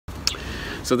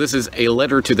So this is a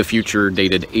letter to the future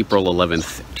dated April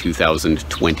 11th,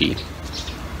 2020.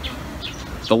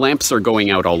 The lamps are going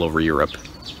out all over Europe.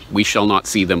 We shall not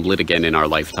see them lit again in our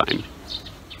lifetime.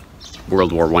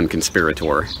 World War I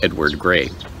conspirator Edward Grey.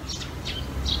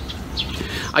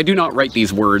 I do not write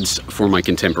these words for my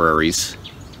contemporaries.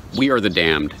 We are the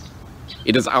damned.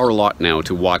 It is our lot now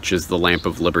to watch as the lamp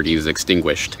of liberty is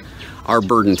extinguished, our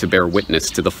burden to bear witness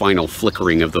to the final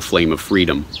flickering of the flame of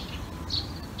freedom.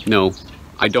 No,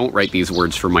 I don't write these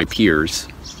words for my peers.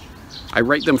 I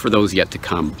write them for those yet to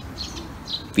come.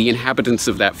 The inhabitants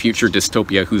of that future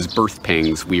dystopia whose birth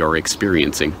pangs we are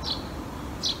experiencing.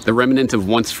 The remnant of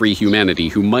once free humanity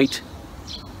who might,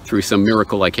 through some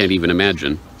miracle I can't even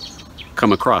imagine,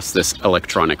 come across this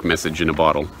electronic message in a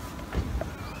bottle.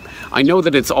 I know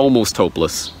that it's almost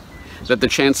hopeless, that the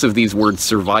chance of these words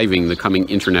surviving the coming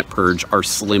internet purge are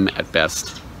slim at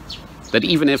best. That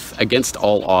even if, against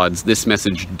all odds, this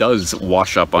message does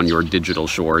wash up on your digital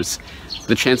shores,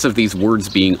 the chance of these words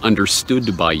being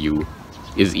understood by you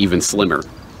is even slimmer.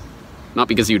 Not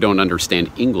because you don't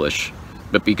understand English,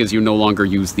 but because you no longer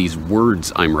use these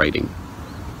words I'm writing.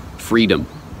 Freedom,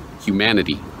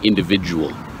 humanity,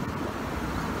 individual.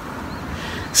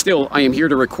 Still, I am here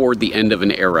to record the end of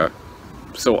an era,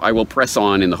 so I will press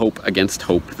on in the hope against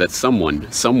hope that someone,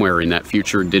 somewhere in that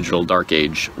future digital dark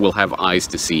age, will have eyes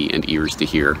to see and ears to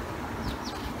hear.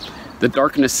 The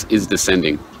darkness is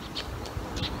descending.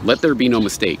 Let there be no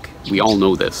mistake, we all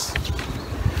know this.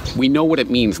 We know what it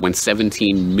means when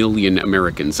 17 million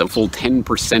Americans, a full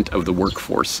 10% of the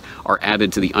workforce, are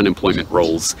added to the unemployment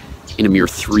rolls in a mere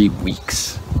 3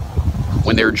 weeks.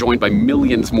 When they are joined by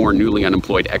millions more newly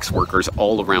unemployed ex-workers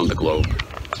all around the globe.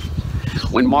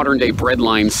 When modern-day bread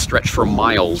lines stretch for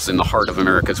miles in the heart of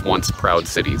America's once proud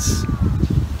cities.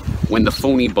 When the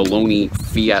phony baloney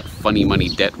fiat funny money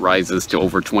debt rises to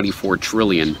over 24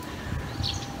 trillion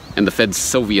and the Fed's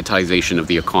Sovietization of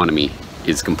the economy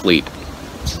is complete.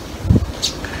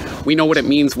 We know what it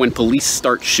means when police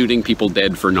start shooting people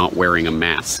dead for not wearing a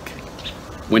mask.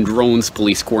 When drones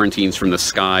police quarantines from the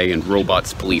sky and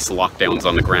robots police lockdowns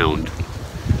on the ground.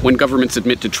 When governments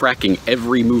admit to tracking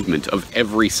every movement of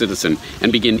every citizen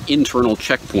and begin internal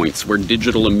checkpoints where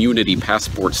digital immunity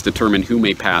passports determine who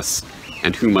may pass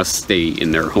and who must stay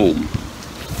in their home.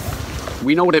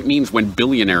 We know what it means when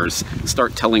billionaires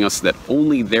start telling us that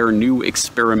only their new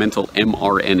experimental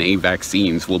mRNA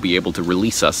vaccines will be able to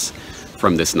release us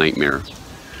from this nightmare.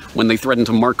 When they threaten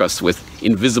to mark us with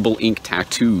invisible ink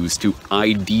tattoos to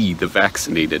ID the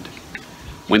vaccinated.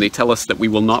 When they tell us that we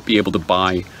will not be able to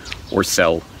buy or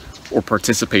sell or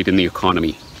participate in the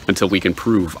economy until we can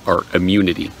prove our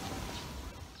immunity.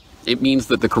 It means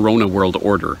that the Corona world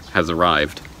order has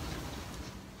arrived.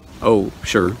 Oh,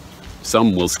 sure,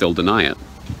 some will still deny it,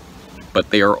 but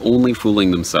they are only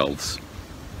fooling themselves.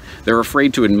 They're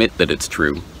afraid to admit that it's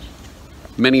true.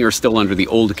 Many are still under the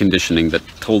old conditioning that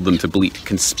told them to bleat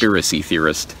conspiracy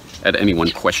theorist at anyone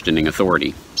questioning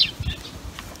authority.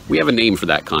 We have a name for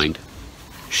that kind.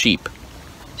 Sheep.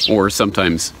 Or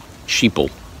sometimes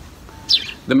sheeple.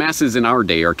 The masses in our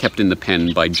day are kept in the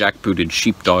pen by jackbooted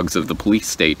sheepdogs of the police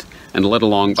state and led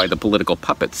along by the political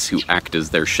puppets who act as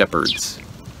their shepherds.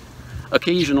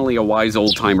 Occasionally a wise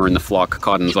old-timer in the flock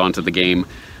cottons onto the game,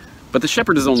 but the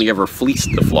shepherd has only ever fleeced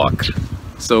the flock,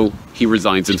 so he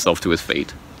resigns himself to his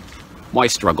fate. Why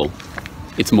struggle?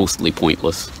 It's mostly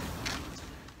pointless.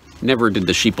 Never did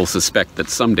the sheeple suspect that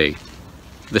someday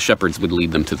the shepherds would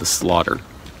lead them to the slaughter.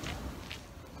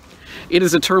 It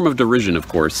is a term of derision, of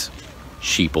course,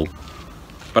 sheeple,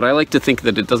 but I like to think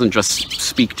that it doesn't just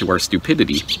speak to our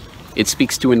stupidity, it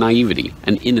speaks to a naivety,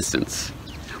 an innocence.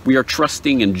 We are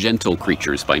trusting and gentle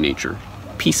creatures by nature,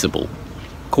 peaceable,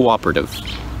 cooperative.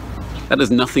 That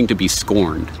is nothing to be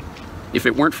scorned. If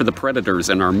it weren't for the predators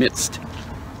in our midst,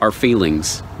 our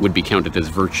failings would be counted as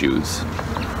virtues.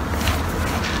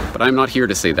 But I'm not here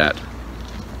to say that.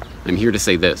 I'm here to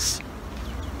say this.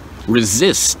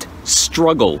 Resist,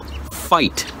 struggle,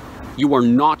 fight. You are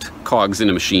not cogs in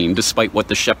a machine, despite what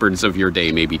the shepherds of your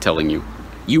day may be telling you.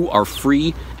 You are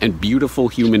free and beautiful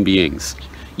human beings.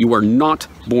 You are not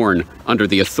born under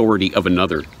the authority of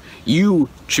another. You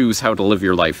choose how to live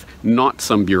your life, not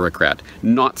some bureaucrat,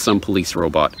 not some police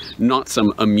robot, not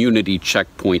some immunity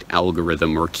checkpoint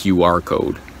algorithm or QR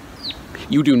code.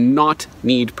 You do not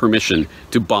need permission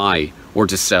to buy or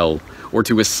to sell or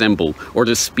to assemble or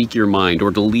to speak your mind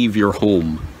or to leave your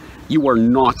home. You are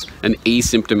not an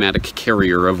asymptomatic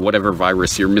carrier of whatever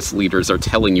virus your misleaders are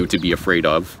telling you to be afraid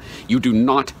of. You do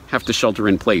not have to shelter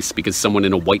in place because someone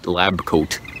in a white lab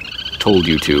coat told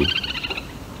you to.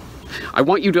 I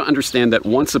want you to understand that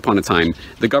once upon a time,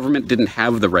 the government didn't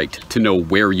have the right to know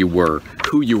where you were,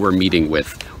 who you were meeting with,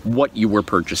 what you were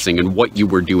purchasing, and what you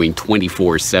were doing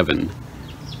 24/7.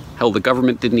 Hell, the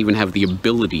government didn't even have the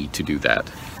ability to do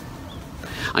that.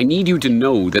 I need you to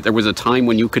know that there was a time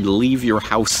when you could leave your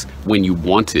house when you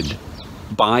wanted,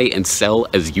 buy and sell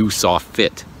as you saw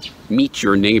fit, meet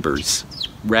your neighbors,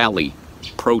 rally,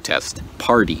 protest,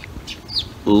 party,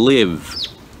 live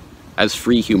as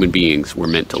free human beings were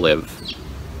meant to live.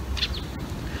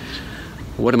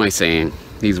 What am I saying?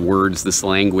 These words, this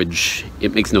language,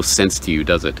 it makes no sense to you,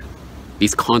 does it?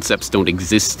 These concepts don't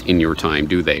exist in your time,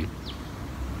 do they?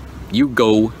 You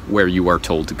go where you are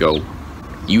told to go.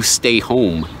 You stay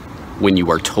home when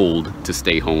you are told to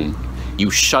stay home.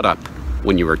 You shut up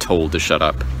when you are told to shut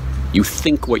up. You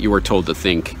think what you are told to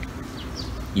think.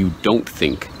 You don't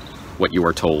think what you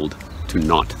are told to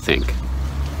not think.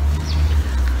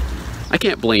 I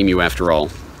can't blame you after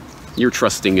all. You're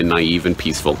trusting and naive and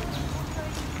peaceful,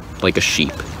 like a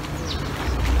sheep.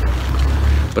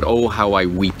 But oh, how I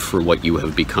weep for what you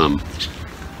have become.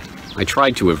 I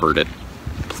tried to avert it.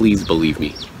 Please believe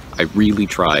me, I really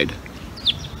tried.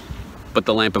 But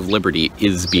the lamp of liberty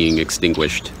is being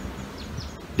extinguished,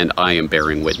 and I am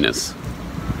bearing witness.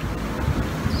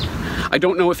 I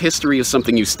don't know if history is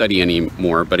something you study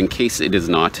anymore, but in case it is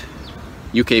not,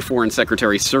 UK Foreign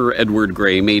Secretary Sir Edward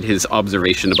Grey made his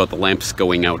observation about the lamps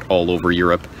going out all over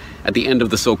Europe at the end of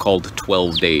the so-called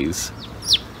 12 days.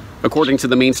 According to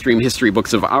the mainstream history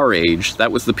books of our age,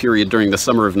 that was the period during the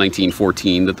summer of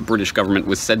 1914 that the British government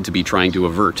was said to be trying to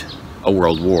avert a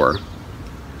world war.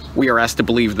 We are asked to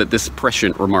believe that this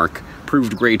prescient remark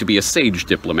proved Grey to be a sage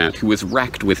diplomat who was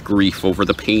racked with grief over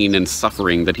the pain and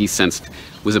suffering that he sensed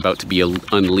was about to be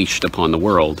unleashed upon the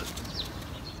world.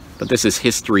 But this is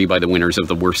history by the winners of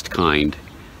the worst kind.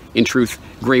 In truth,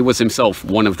 Grey was himself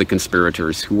one of the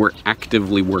conspirators who were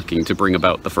actively working to bring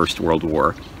about the First World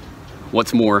War.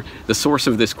 What's more, the source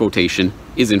of this quotation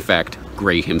is in fact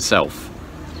Grey himself.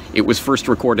 It was first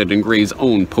recorded in Grey's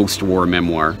own post-war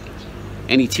memoir.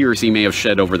 Any tears he may have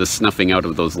shed over the snuffing out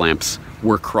of those lamps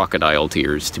were crocodile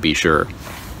tears, to be sure.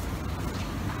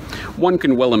 One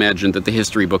can well imagine that the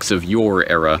history books of your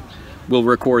era will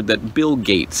record that Bill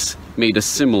Gates made a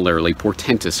similarly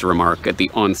portentous remark at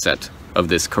the onset of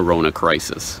this corona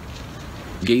crisis.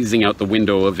 Gazing out the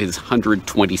window of his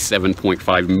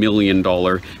 $127.5 million,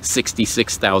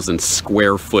 66,000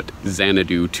 square foot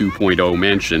Xanadu 2.0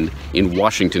 mansion in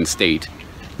Washington state,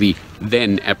 the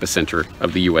then epicenter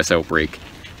of the US outbreak,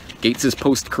 Gates's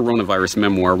post-coronavirus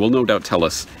memoir will no doubt tell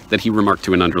us that he remarked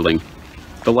to an underling,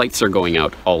 "The lights are going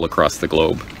out all across the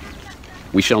globe.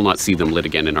 We shall not see them lit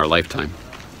again in our lifetime."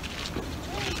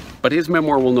 But his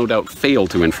memoir will no doubt fail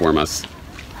to inform us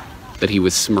that he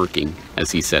was smirking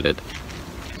as he said it.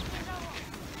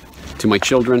 To my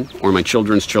children, or my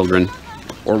children's children,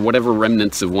 or whatever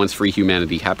remnants of once free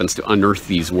humanity happens to unearth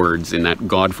these words in that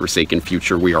God-forsaken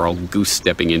future we are all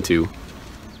goose-stepping into,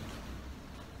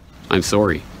 I'm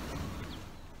sorry.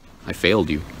 I failed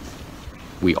you.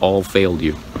 We all failed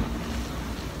you.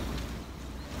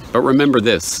 But remember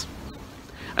this.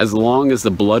 As long as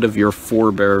the blood of your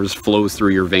forebears flows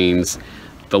through your veins,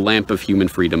 the lamp of human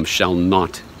freedom shall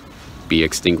not be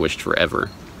extinguished forever.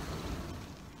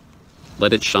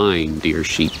 Let it shine, dear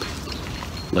sheep.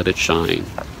 Let it shine.